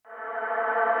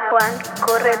Juan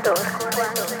Corredor.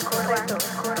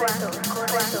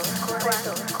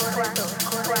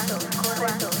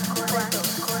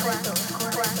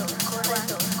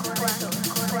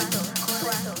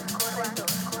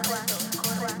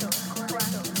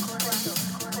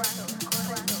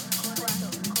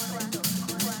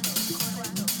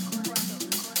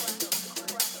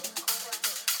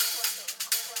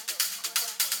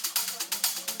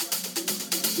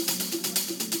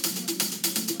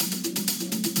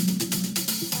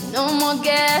 No more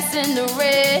gas in the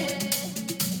red.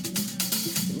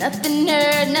 Nothing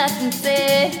heard, nothing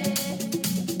said.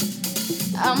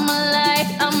 I'm alive,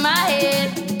 I'm my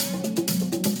head.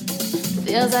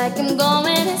 Feels like I'm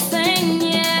going insane,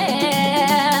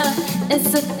 yeah.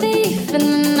 It's a thief in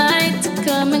the night to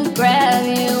come and grab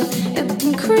you. It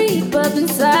can creep up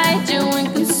inside you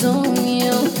and consume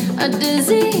you. A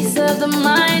disease of the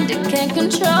mind, it can't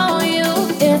control you.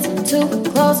 It's too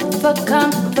close for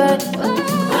comfort.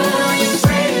 Put on your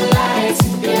pretty lights.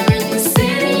 You're in the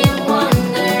city, you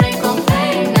wonder it gon'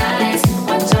 play nice.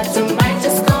 Watch out, you might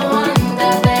just go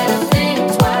under. Better think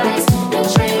twice. You'll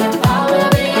trade your power to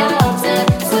be opposite.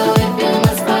 So if you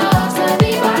must pause, I'll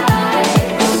be right.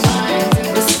 Your mind's in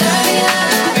disturbia.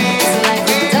 It's like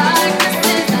the darkness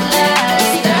is the light.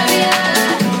 Disturbia.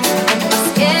 Am I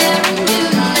scaring you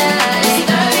tonight?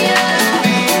 Disturbia.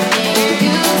 Ain't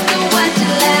used to what you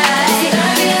like.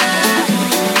 Disturbia.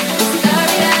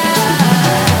 Disturbia.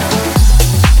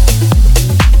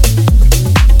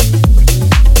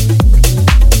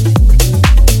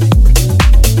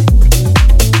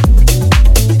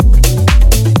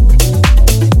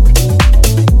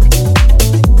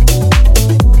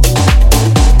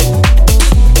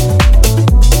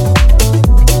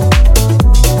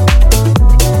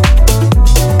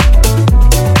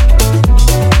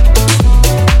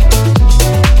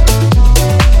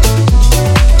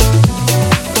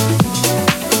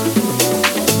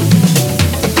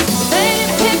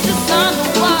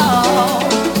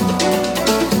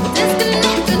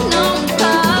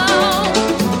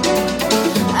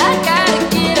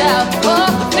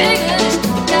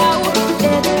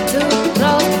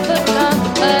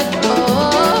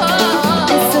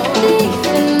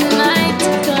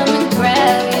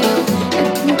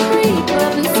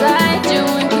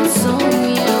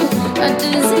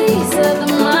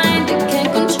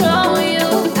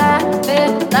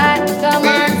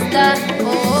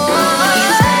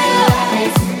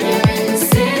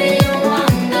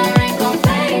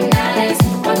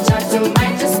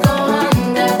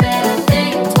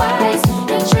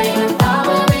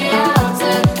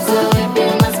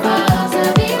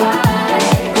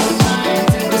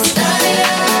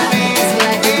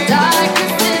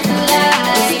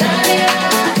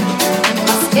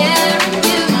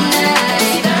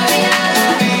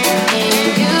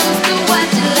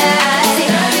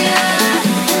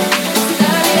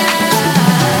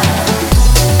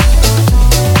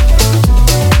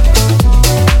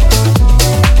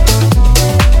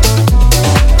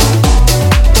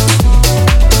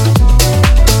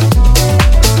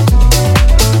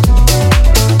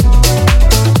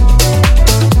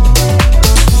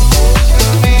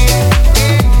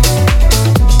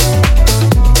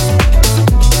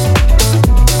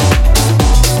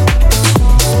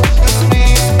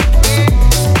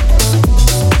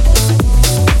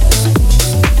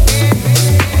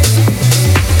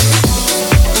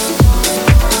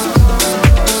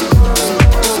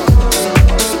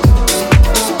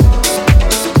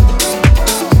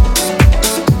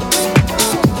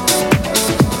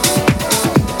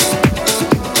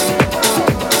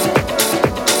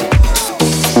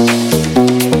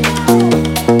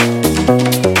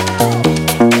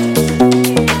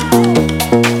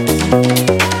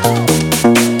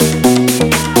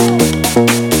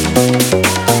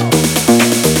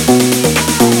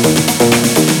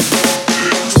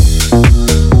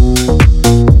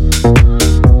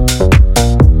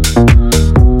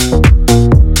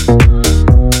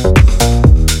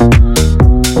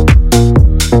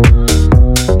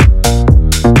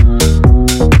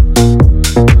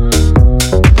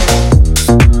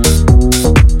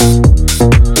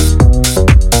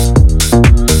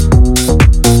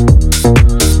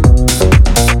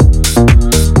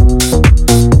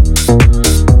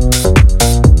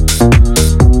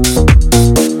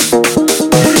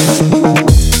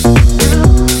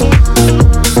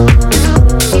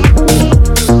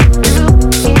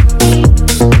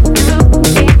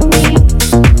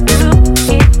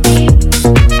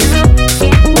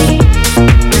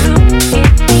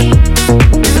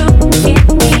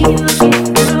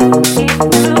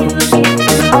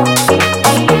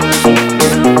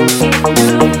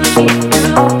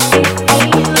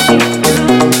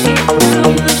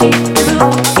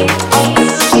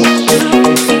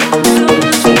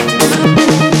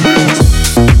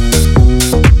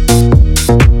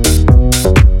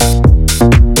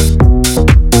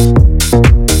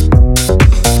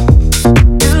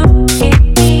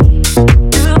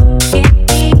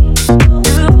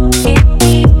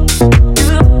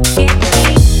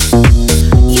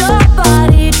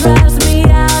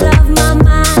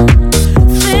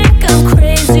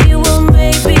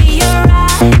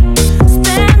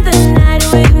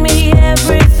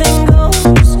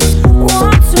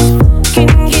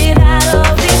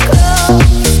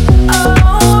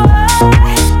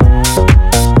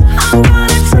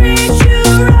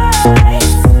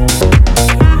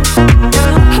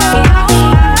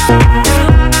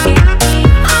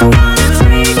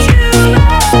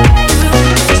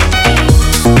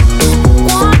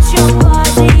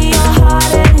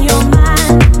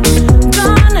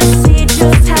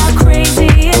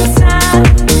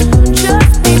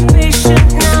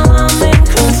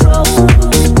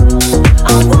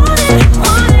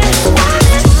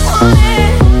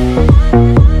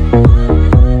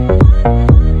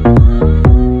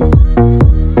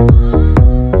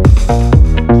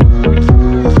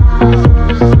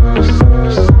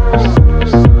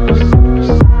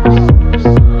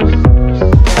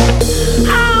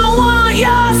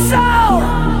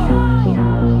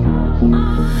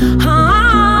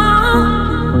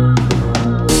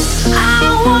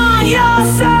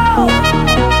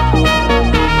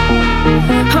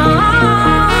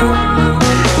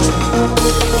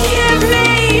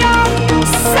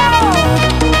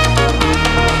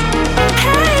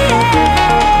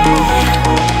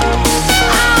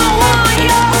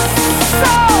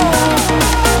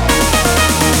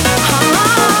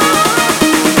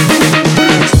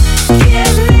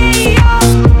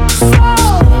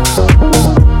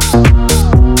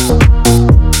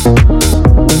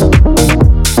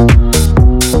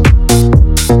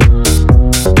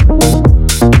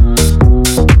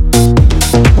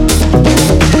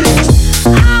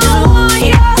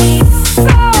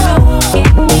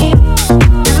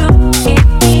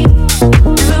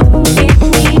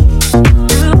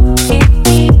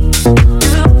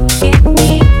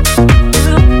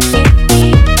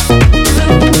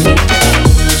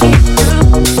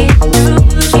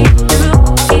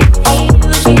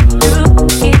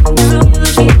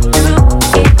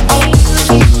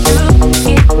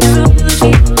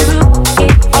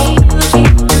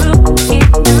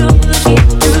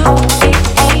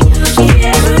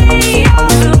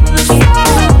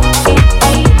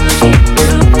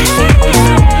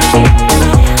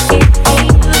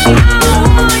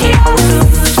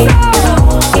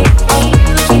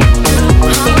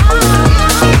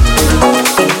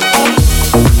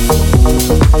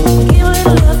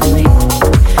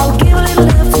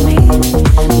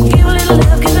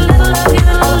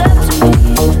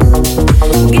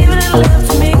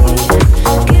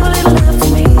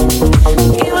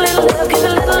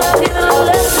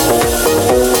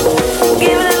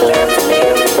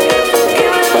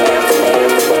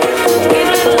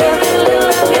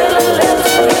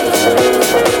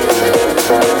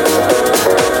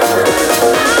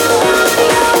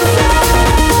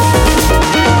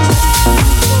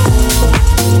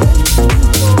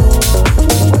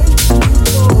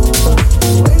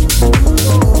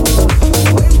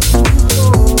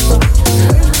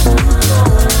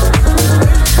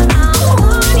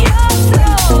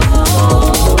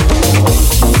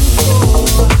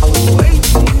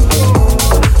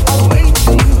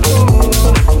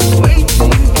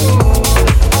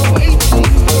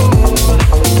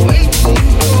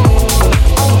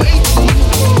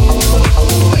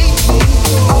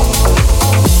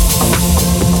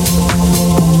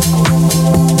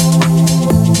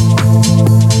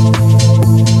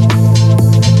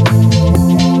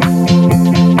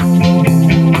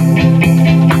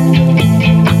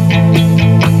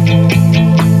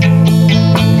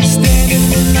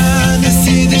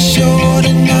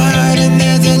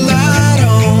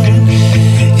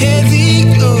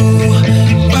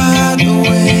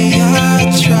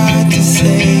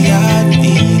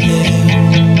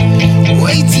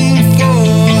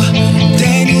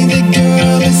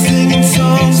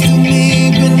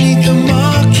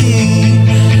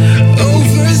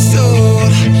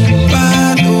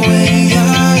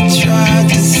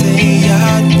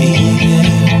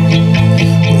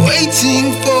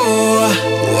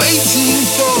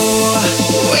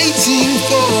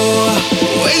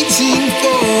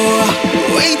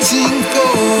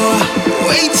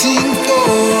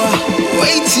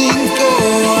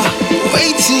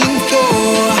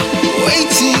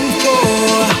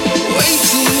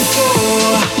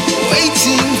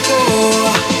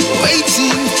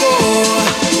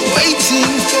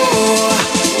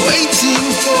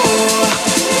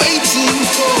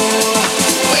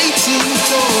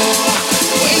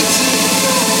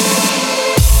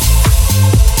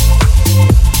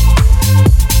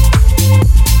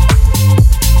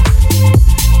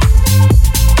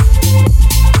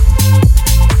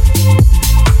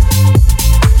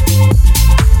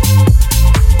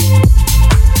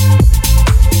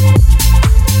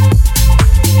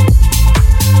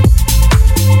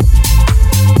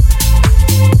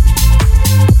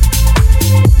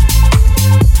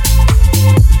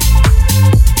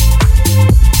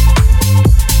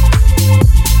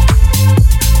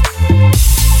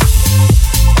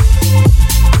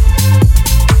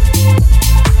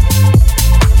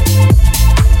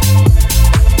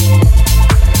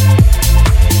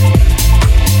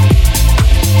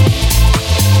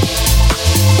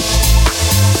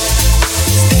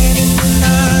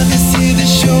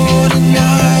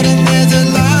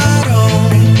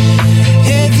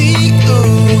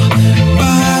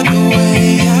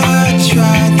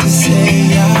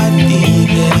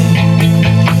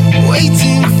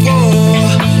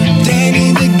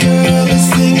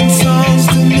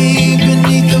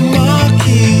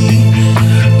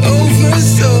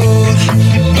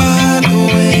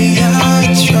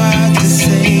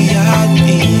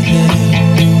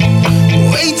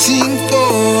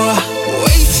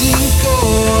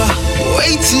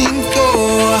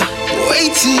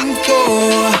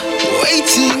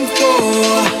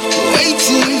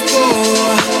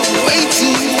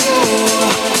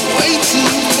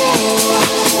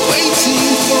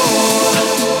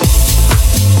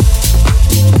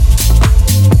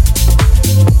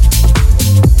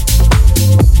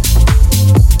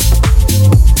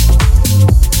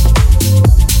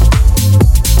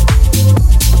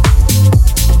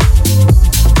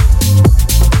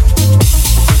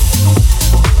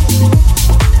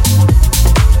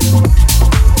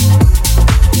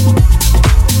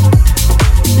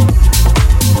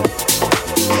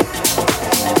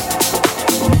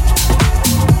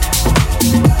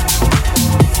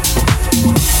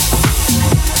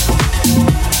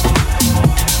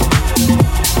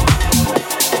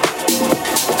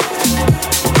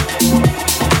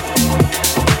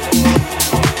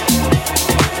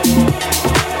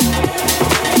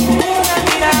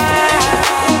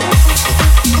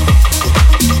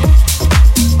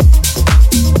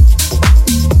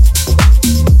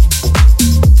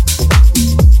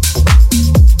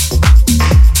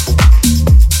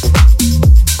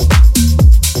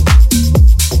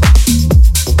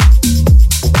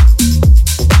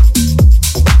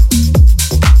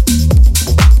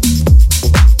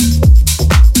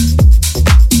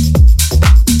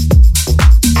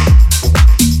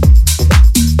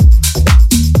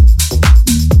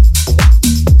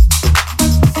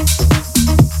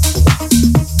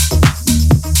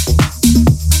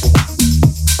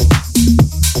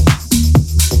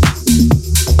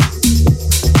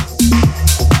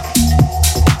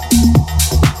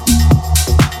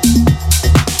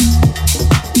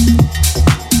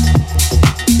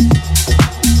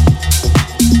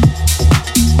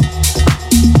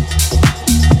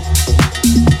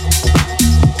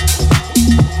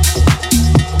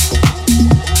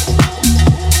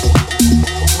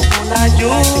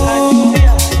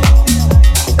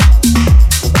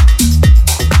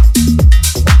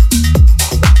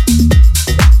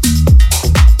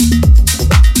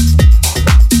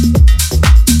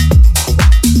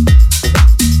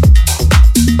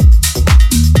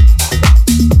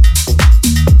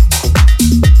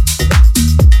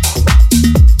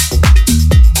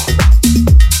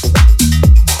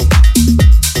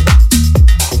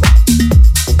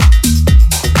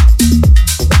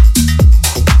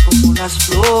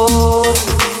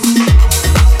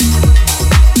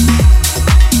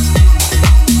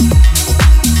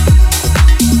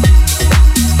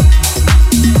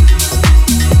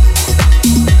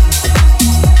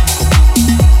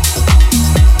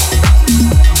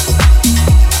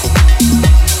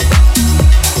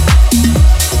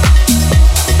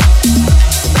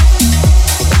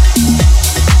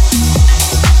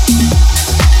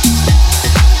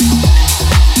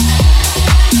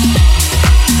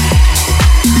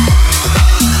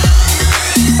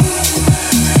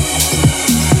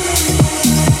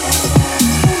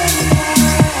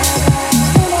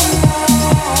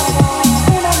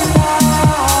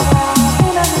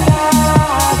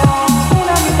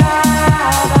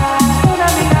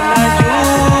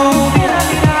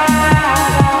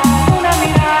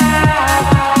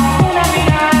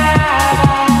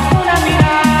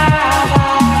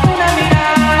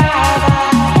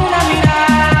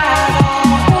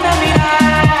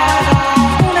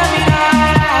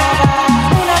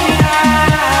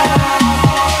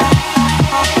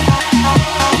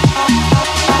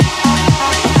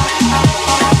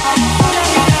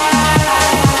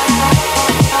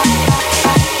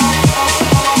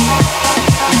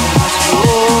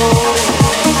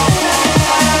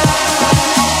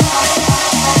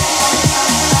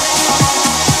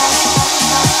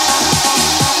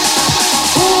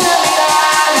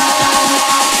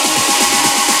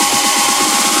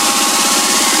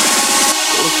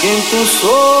 tus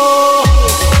ojos.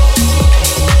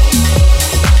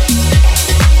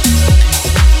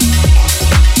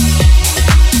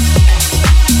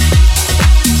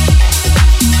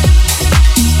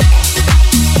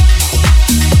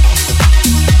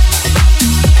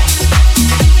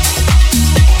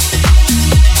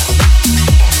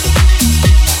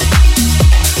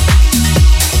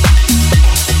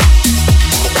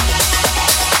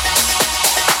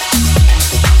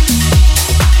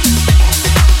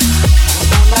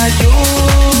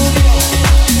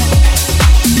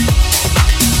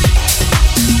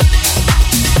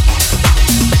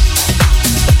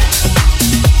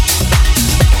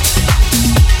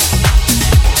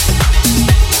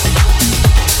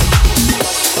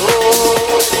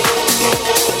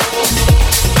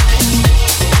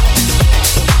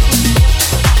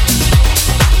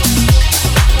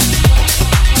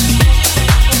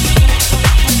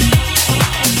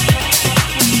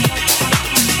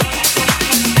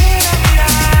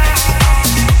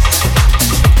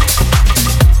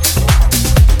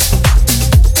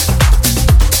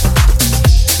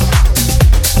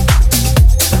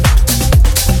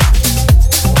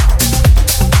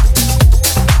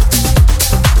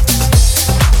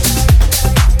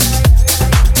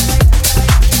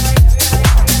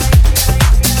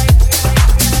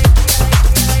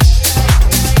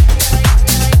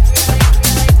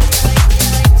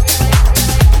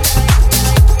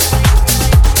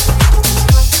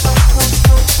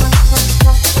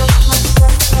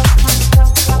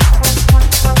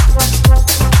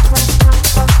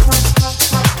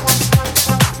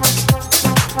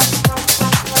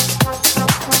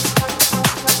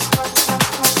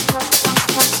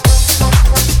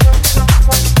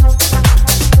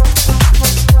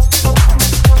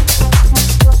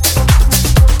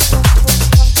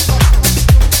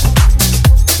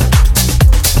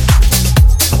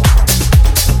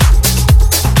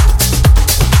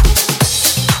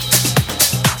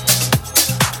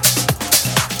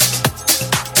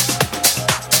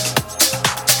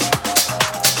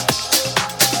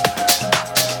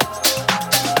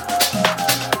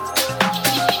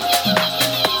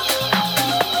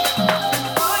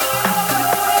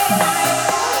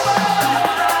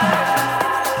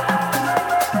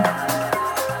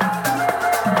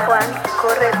 Juan,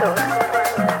 Corredor.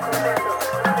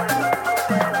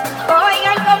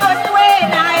 Oigan cómo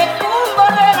suena el tumbo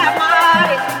de la mar.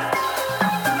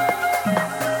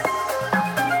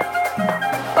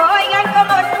 Oigan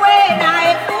cómo suena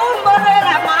el tumbo de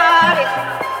la mar.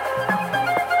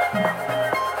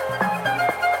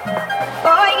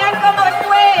 Oigan cómo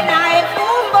suena el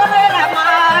tumbo de la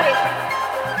mar.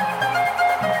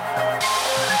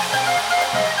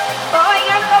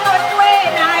 Oigan cómo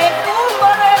suena el tumbo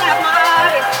de la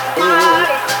mar.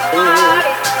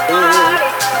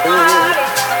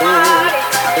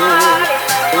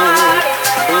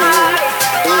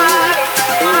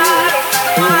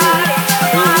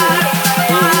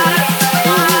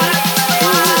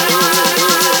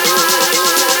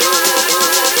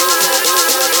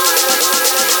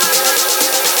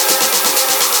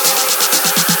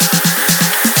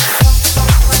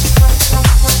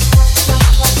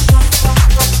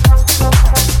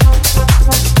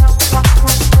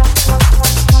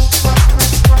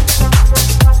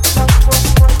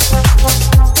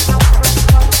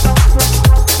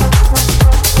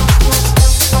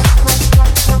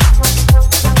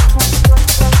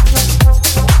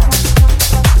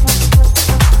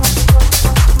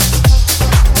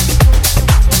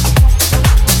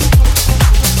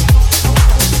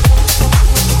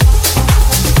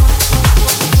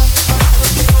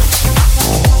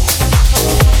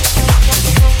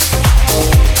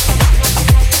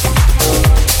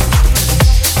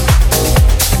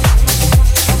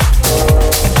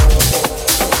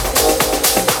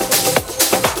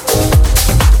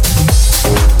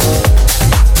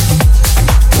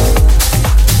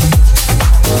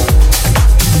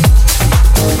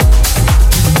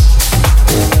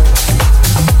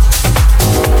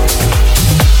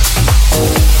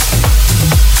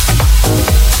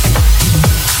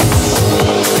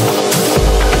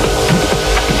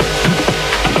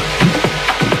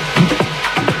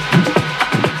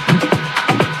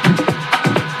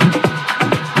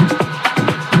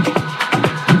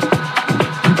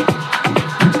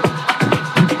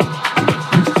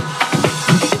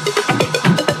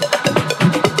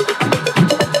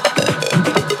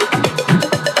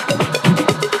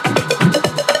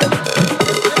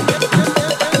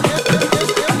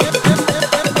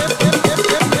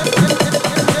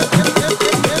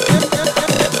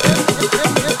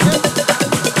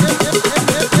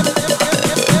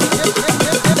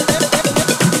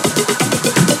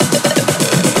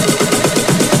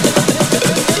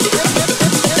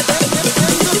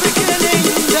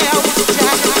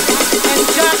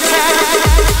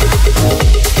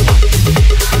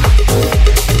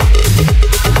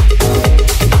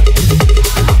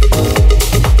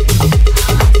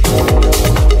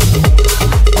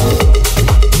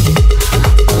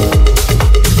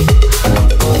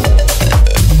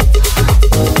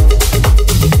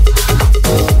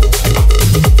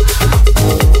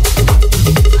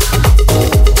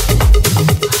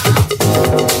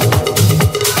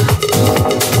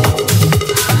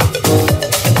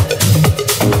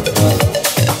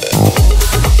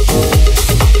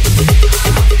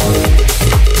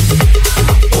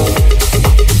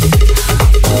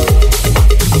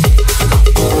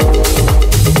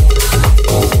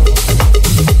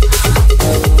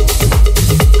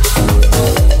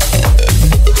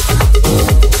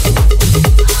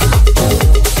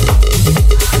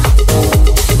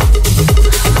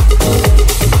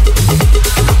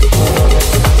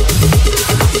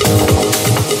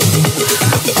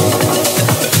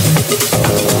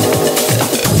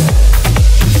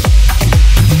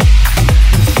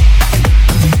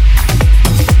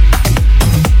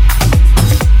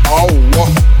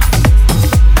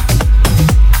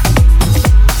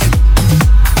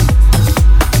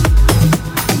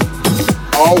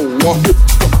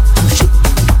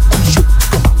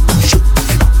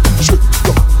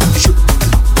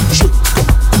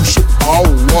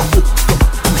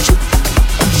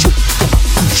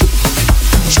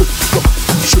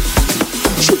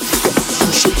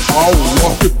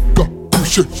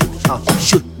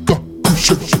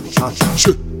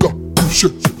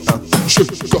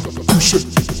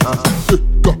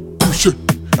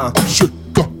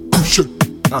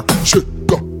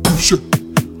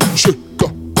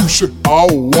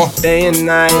 Day and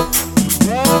night,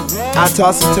 I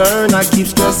toss and turn, I keep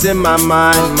stressing my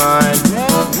mind.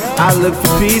 I look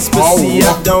for peace, but see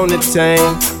I don't attain.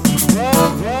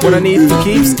 What I need for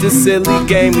keeps the silly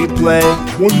game we play.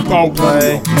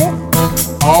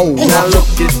 Now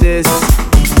look at this,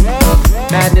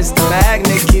 madness the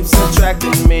magnet keeps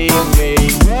attracting me.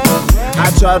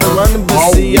 I try to run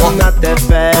but see I'm not that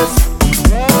fast.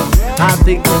 I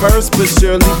think first but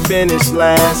surely finish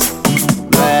last.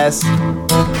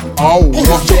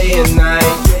 Day and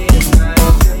night,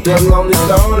 the lonely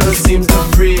stoner seems to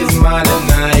free his mind at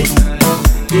night.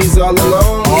 He's all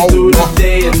alone through the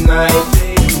day and night.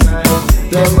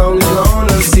 The lonely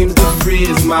loner seems to free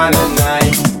his mind at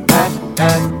night. At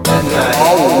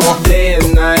night, day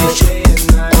and night.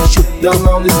 The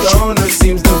lonely stoner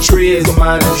seems to free his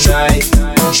mind at night.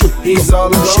 He's all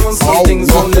alone, some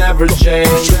things will never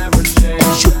change.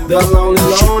 The lonely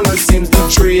loner seems to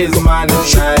free his mind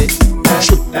at night.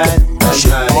 At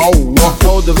night,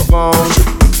 hold the phone.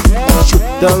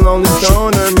 The lonely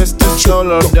stoner, Mr.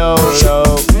 Solo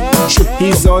Dolo.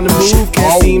 He's on the move,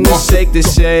 can't seem to shake the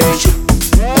shade.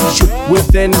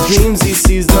 Within his dreams, he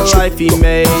sees the life he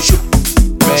made.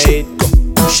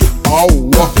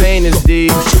 Pain is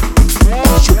deep.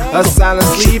 A silent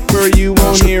sleeper, you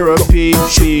won't hear a peep.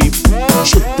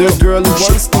 The girl who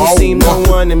once don't seem to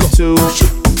want him to.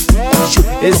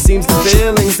 It seems the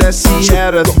feelings that she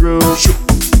had her through.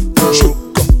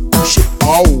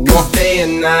 Day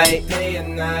and night,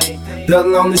 the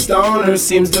lonely stoner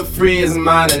seems to free his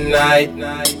mind at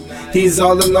night. He's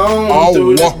all alone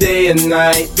through the day and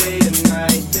night.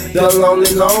 The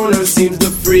lonely loner seems to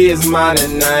free his mind at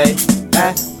night.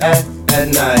 At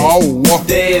night,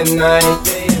 day and night.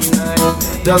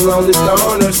 The lonely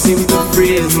stoner seems to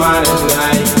free his mind at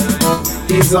night.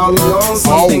 He's all alone,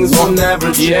 some things will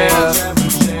never change.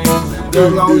 The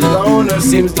lonely loner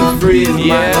seems to free his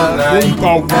mind at night.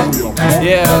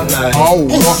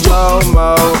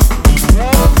 Slow-mo,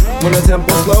 when the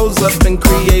tempo slows up and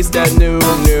creates that new.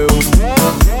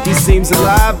 He seems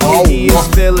alive, but he is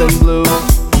feeling blue.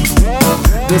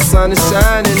 The sun is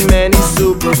shining, man, he's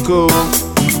super cool.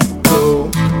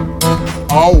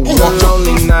 The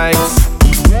lonely nights,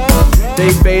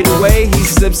 they fade away, he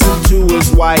slips into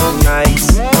his white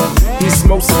nights. He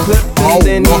smokes a clip and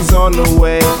then he's on the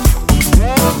way.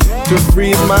 To free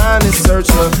his mind and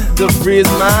searcher, to free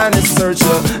his mind and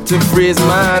searcher, to free his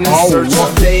mind and searcher.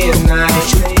 Day and night,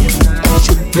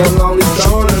 the lonely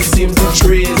stoner seems to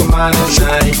free his mind at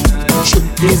night.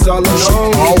 He's all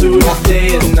alone through the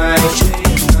day and night.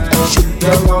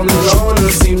 The lonely loner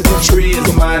seems to free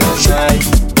his mind at night.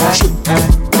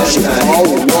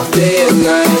 Day and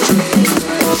night,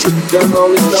 the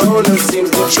lonely stoner seems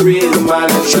to free his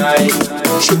mind at night.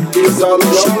 He's all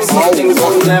alone, some things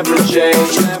will never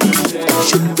change.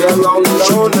 The lonely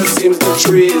loner seems to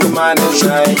free his mind at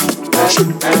night. At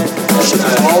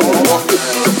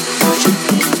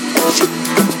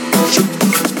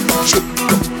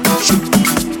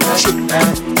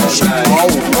night.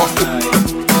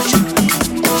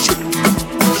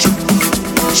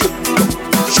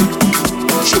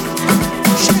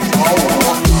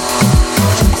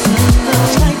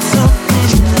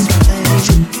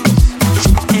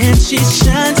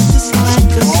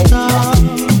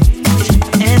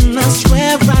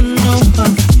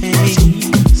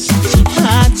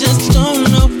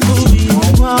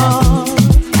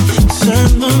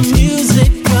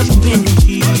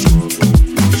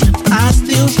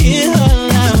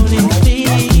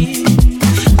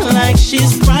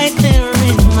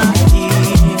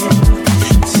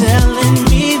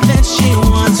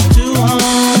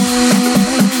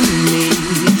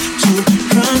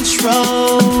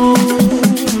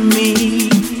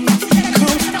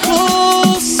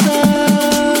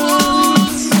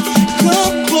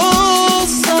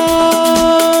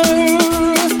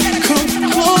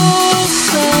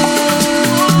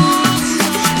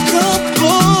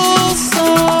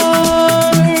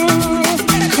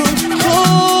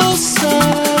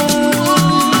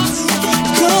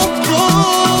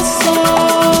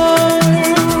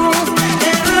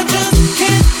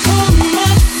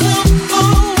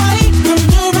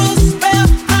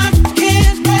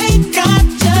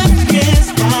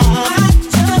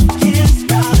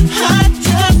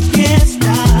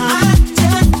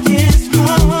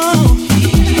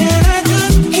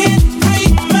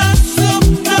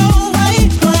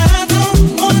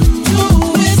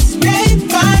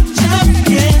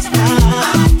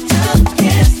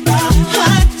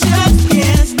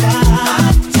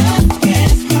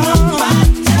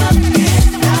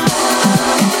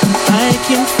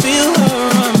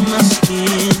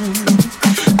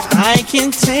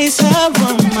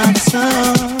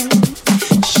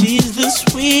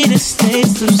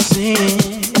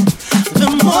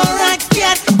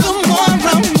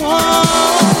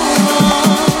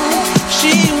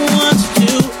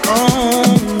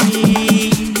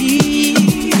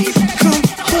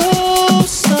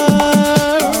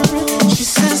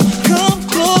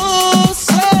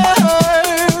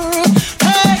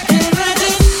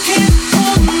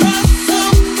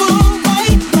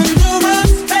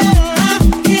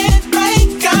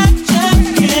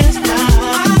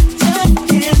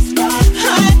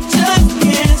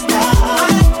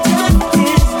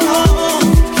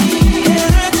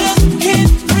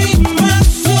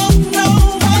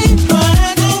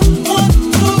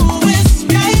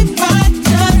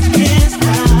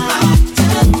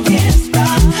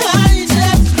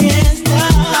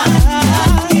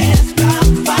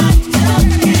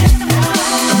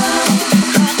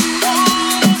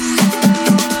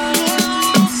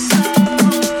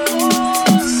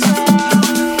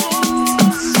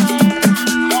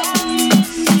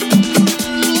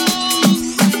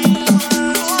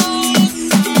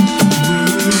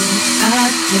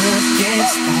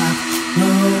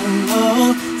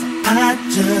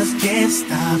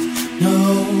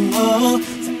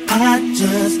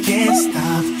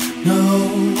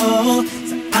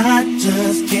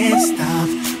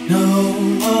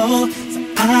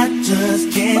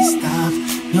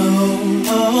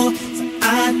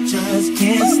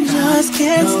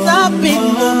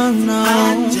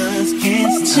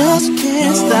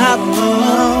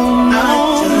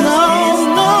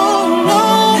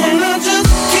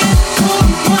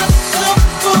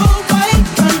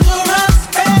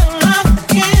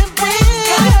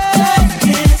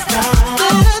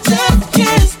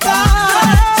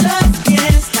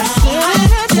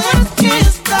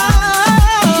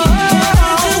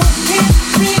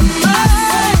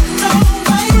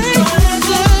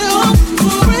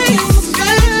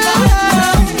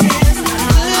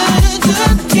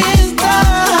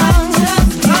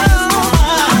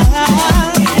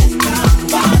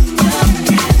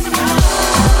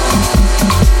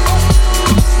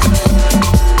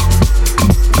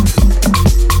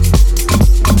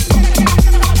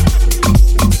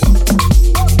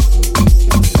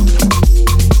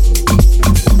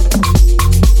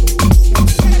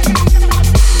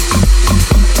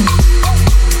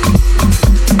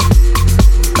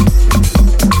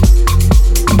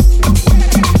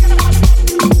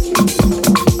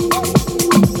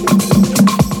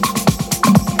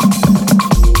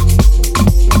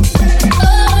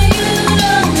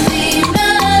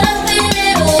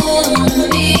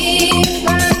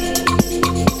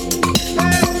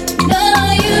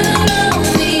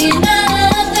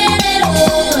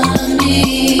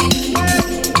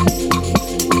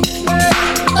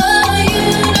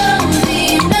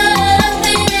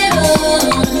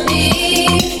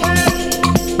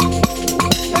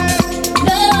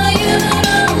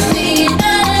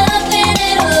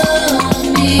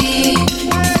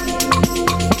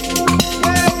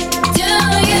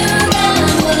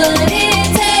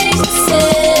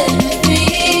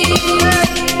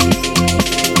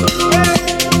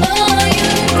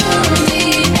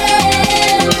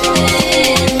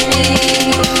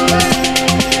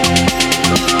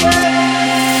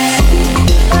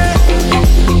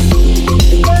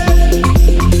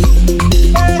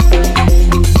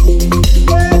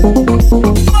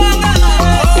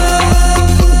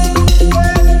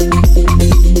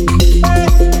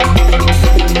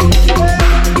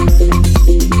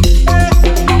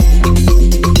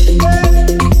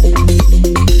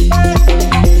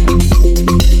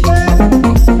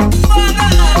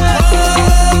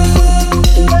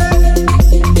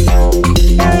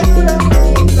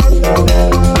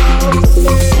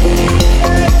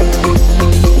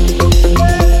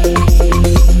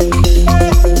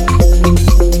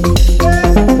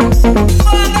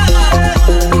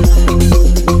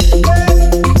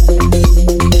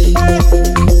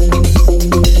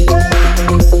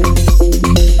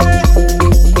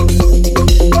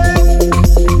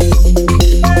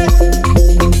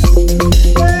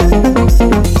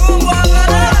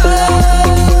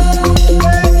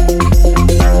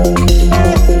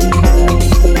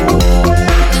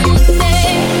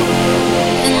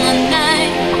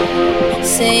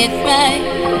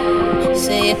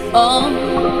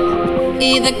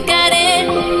 either got it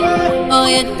or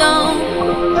you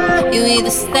don't. You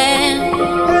either stand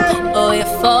or you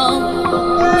fall.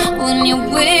 When your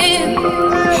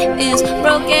will is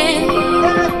broken,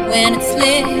 when it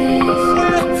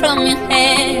slips from your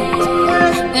hands,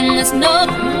 when there's no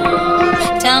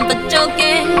time for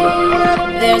joking,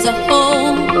 there's a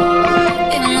hole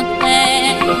in the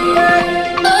plan.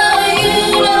 Oh, you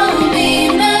don't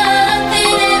mean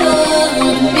nothing at all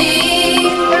to me.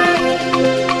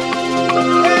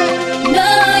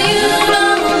 No, you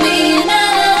don't mean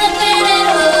nothing at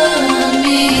all to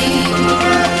me.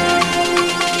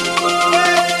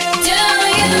 Do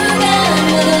you got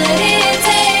what it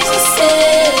takes to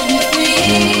set me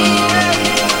free?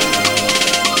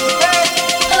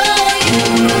 Oh, you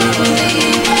could be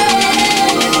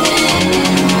everything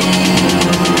to me.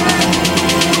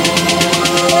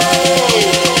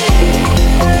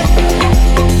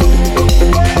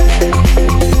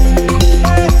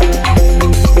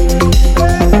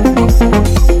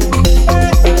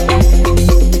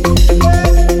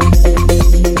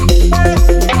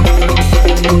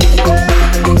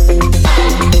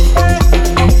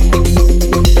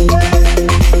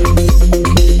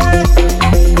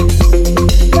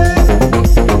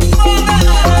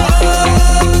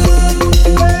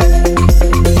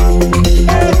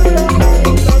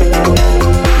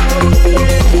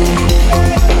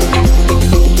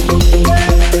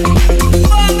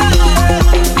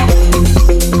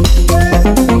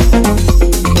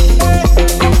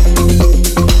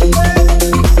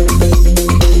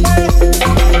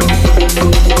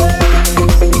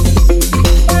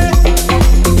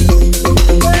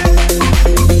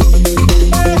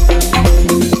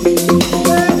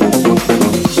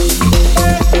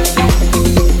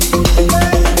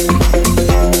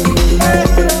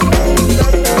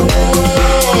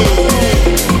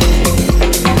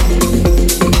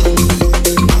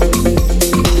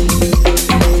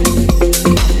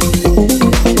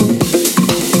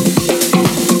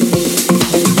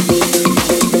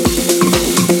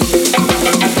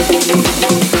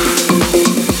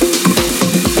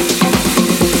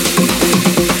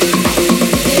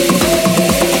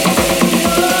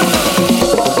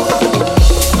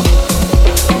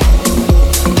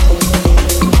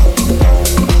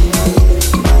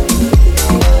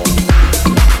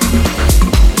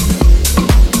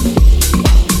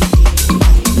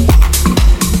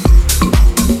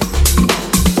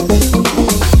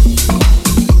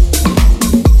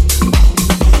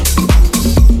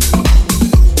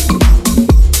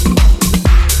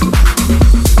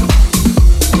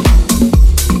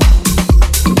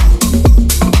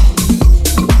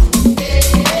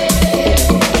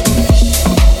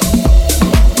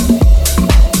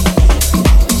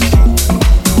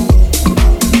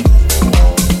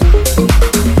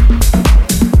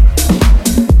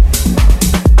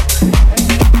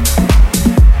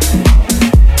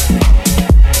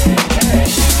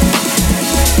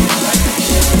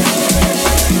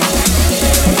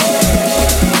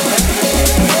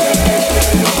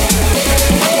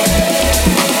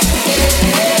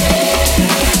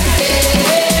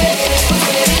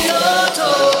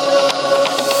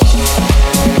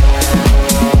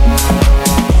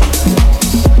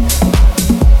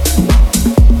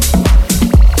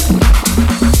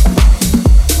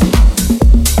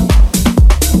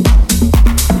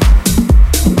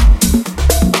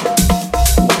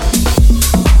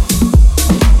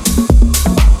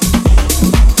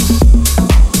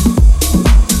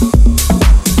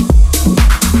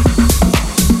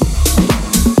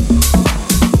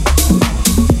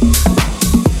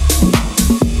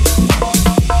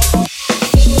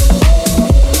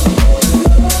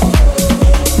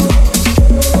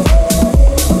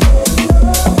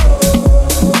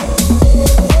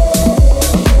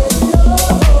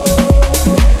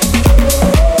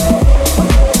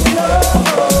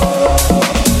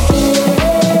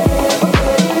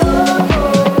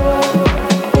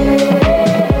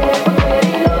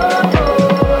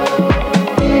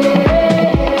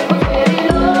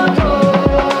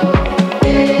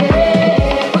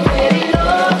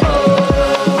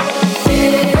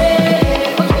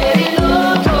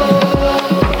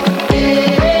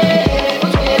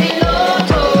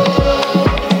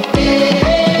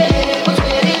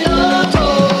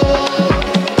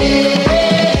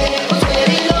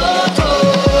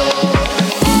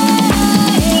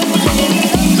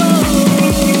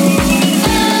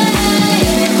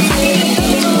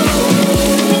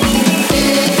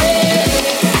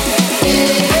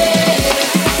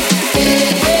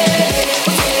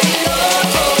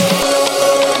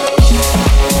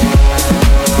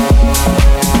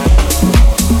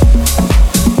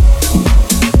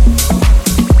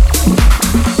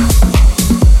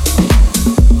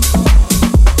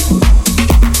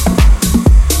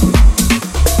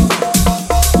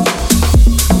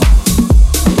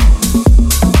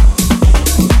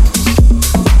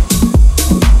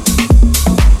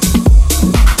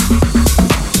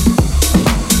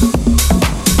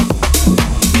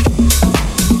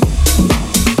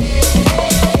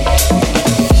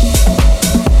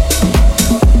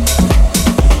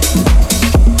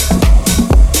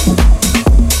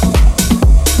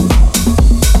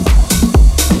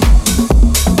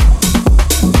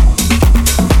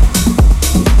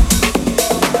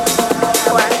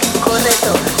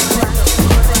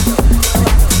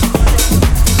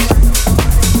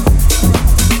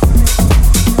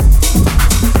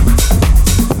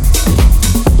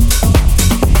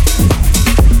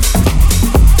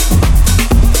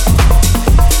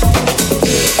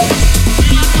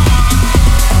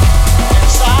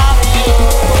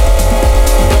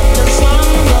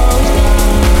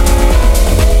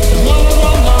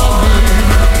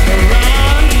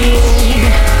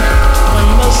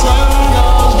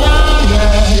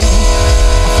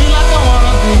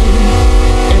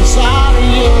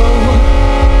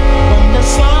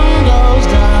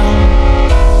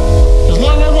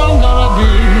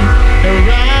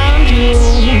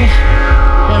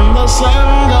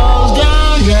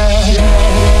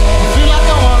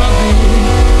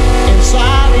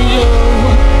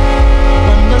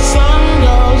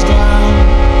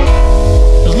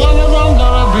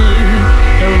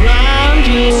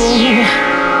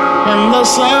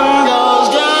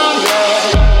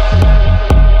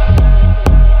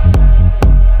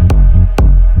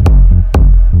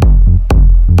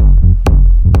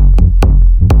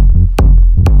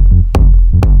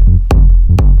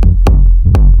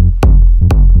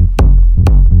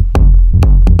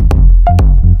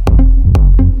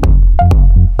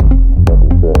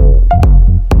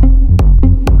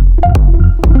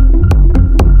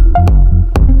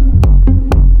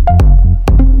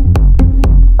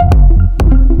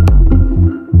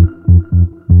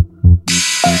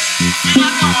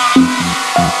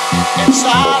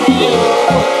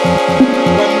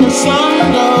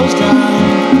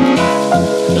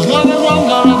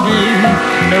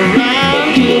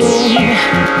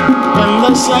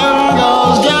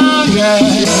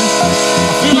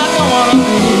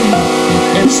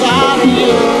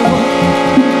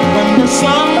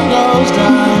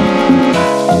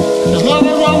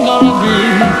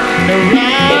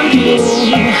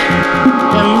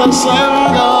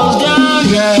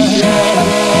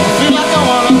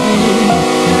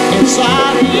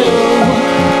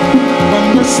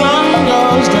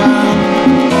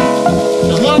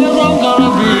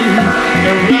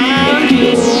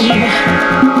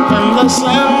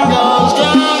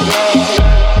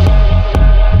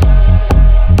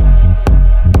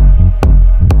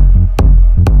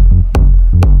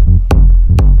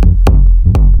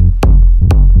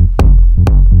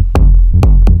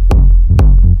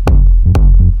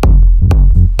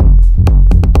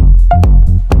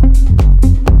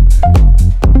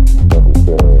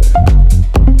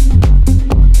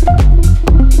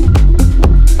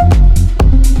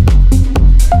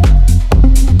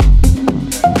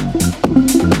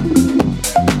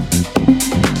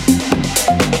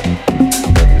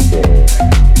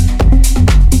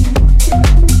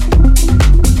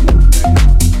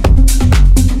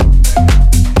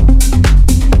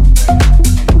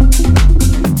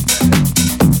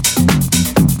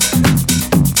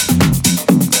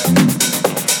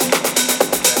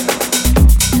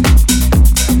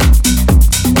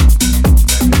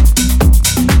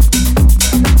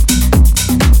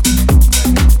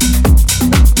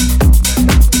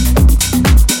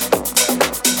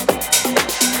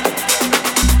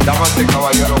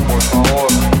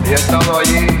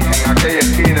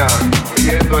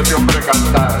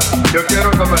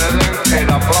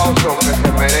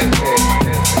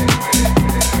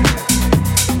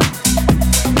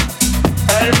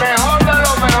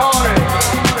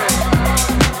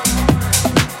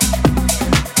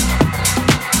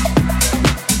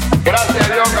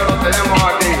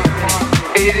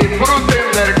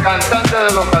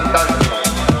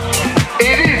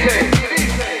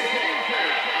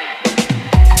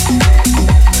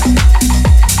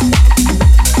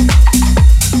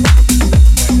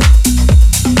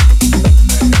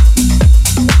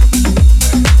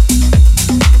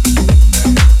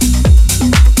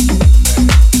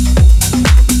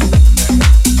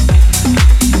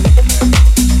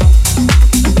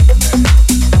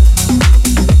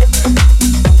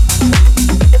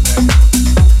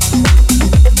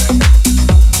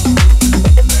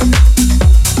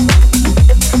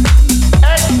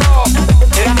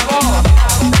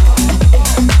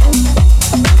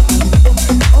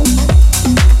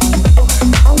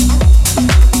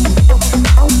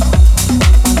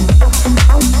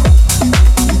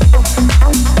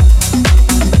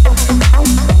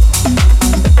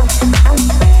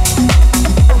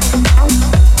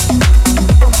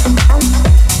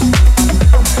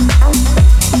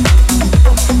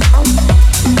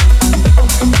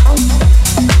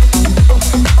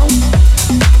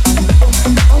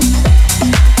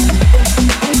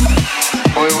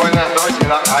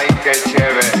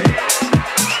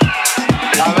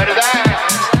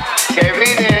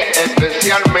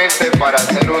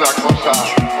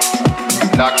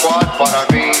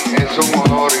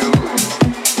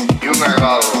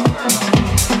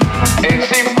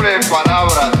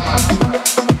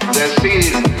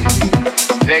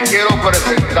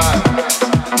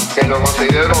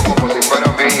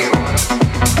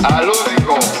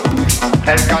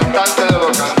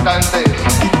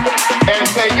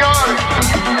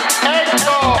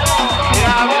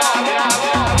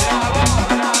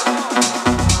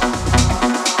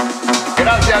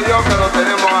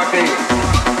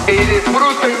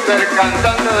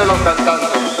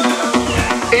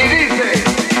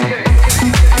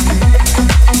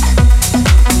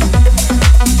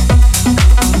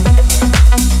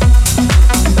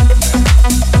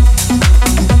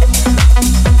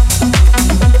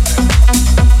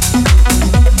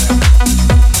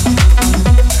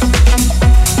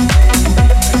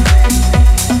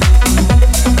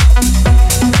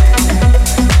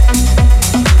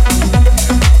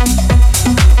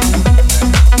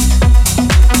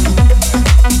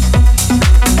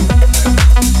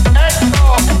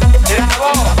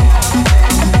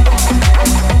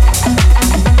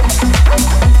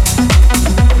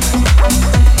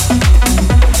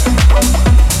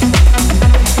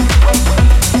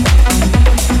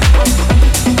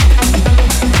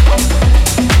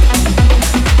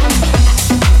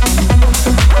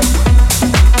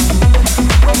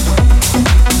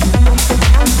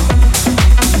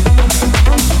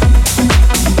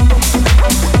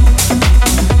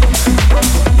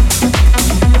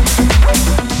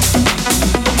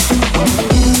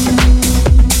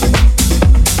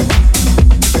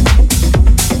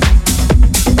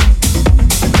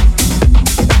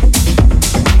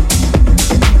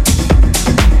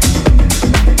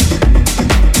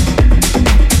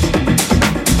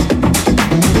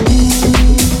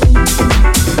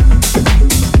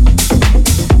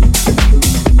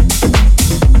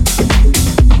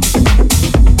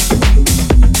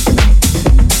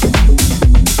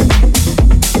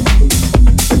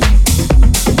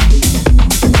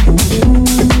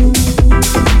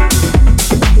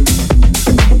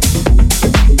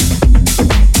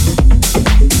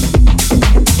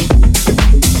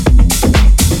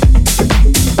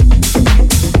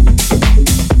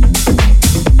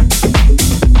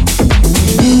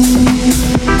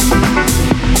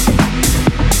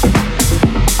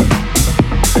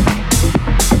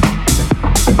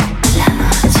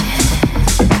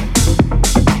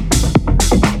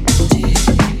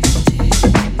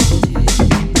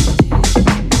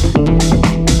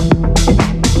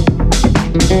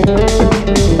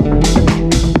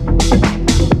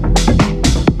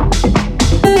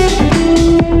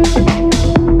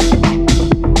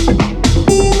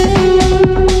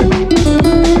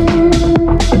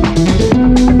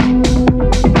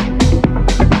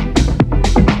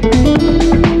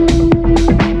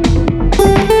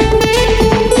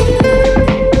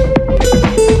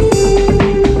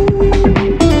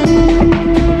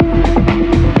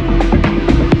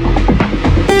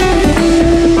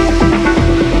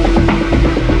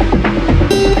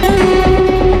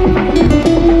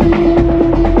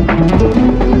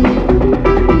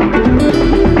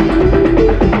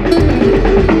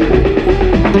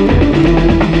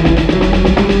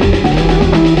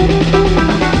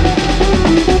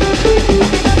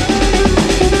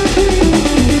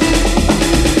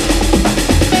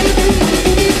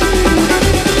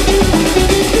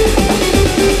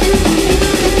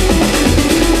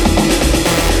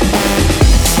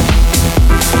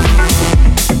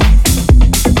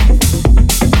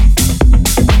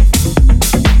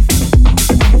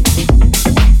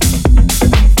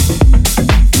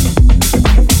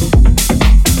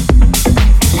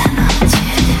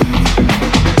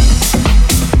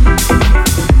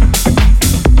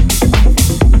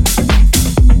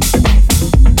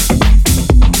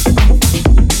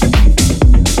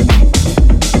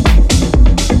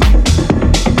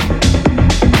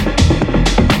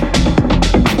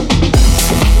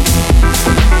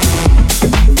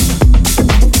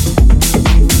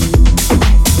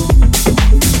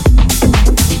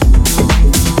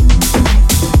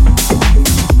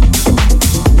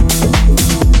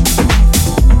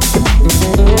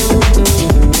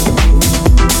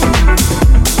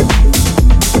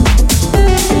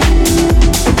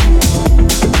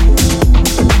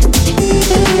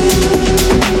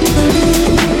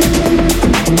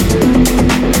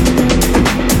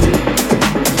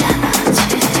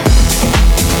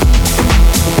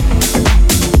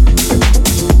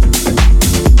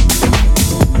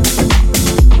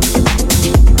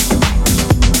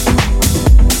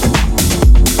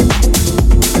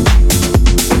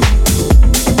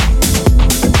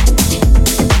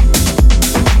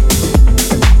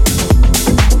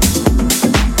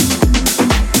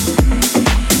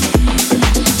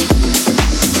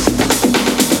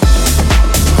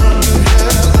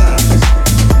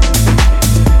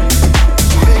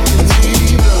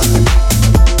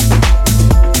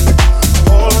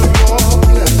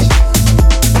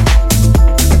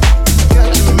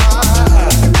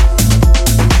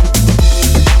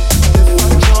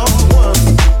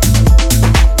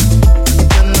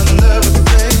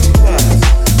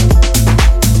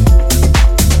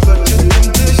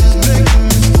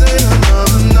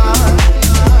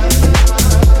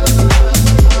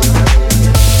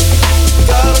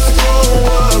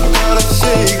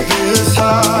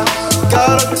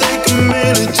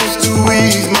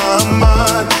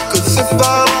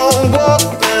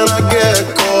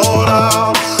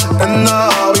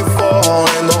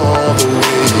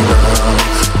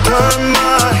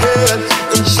 my head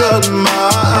and shut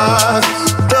my eyes.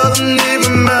 Doesn't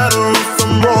even matter if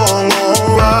I'm wrong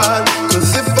or right,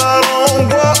 'cause if I don't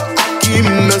walk, I keep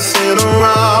messing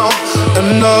around,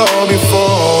 and I'll be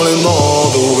falling all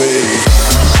the way.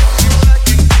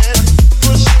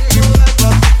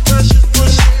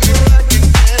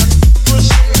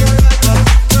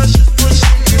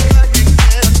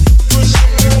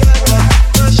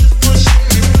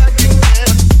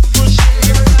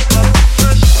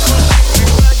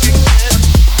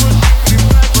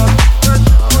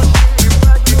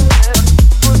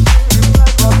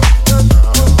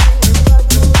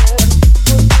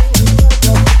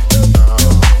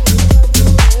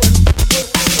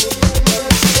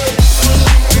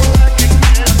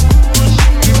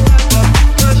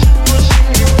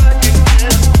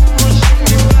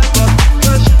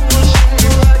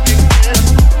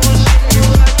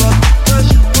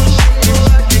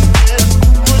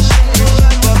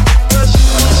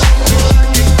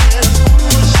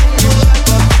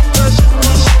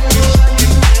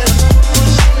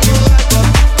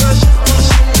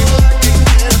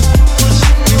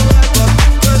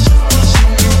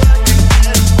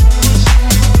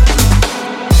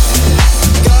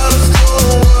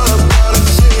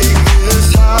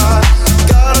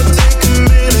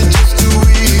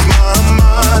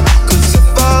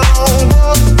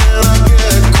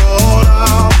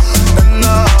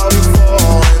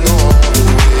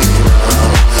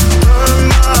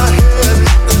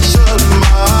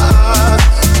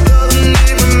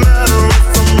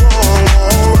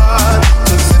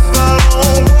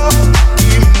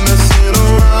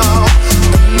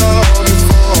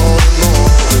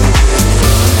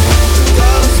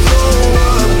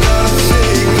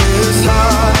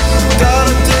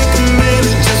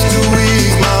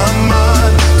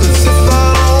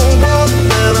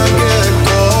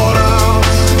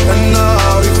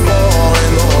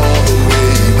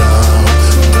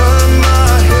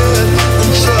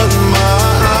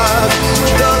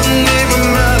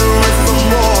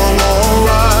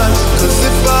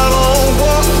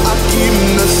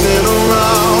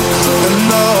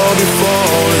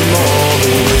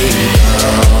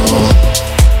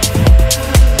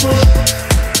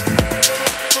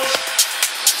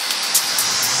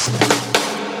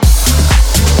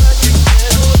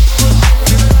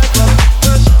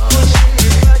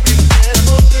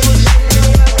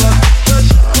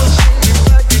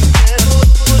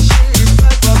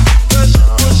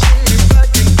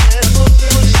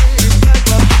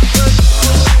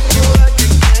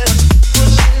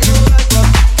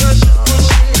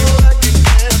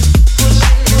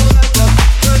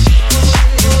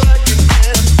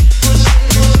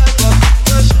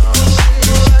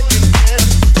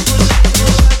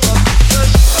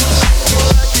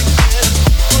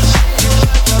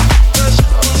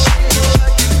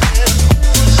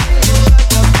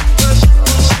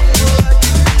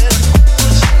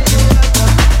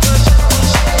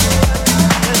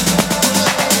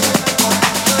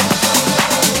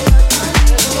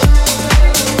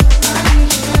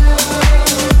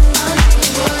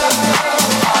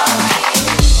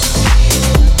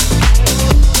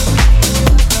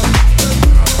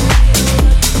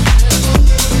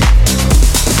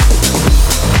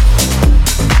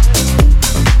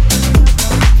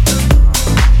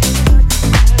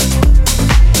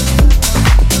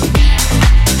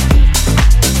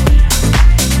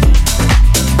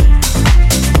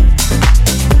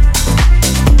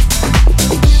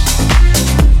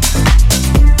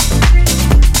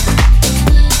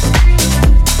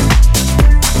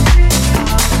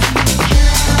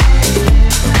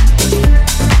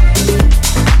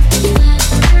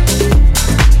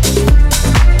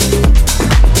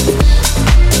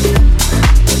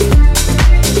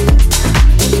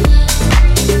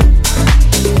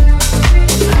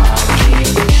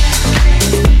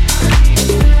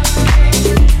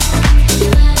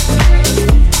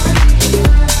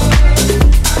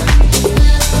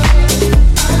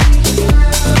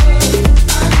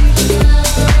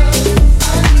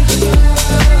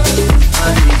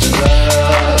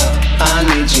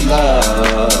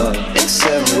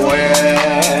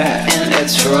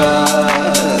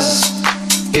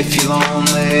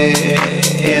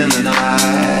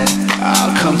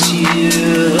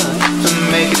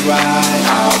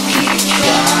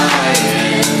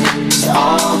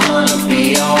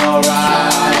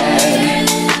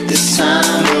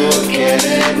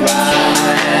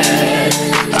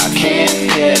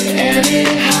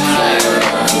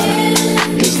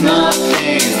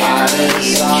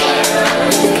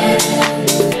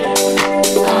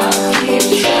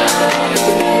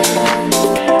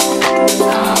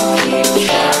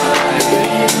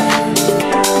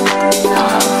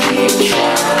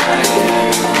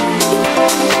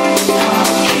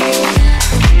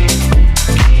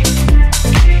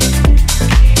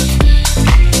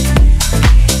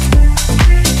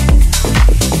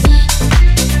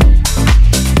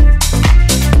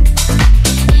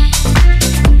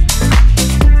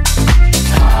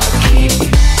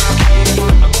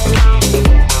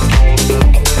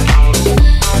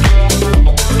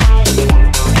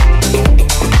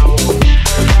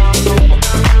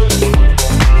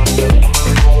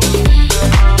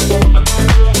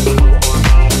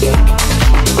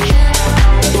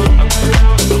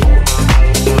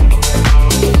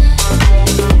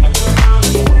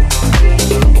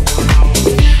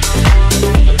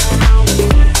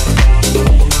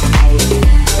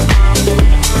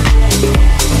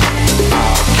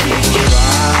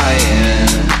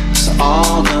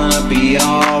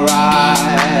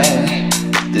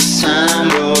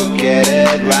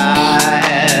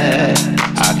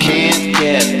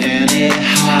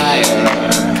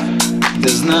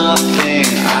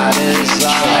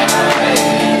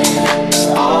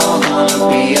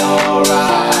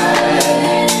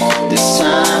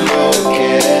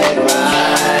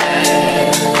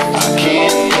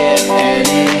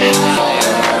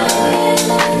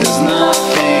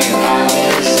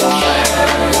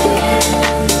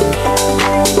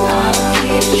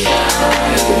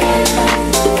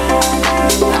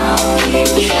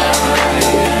 Yeah.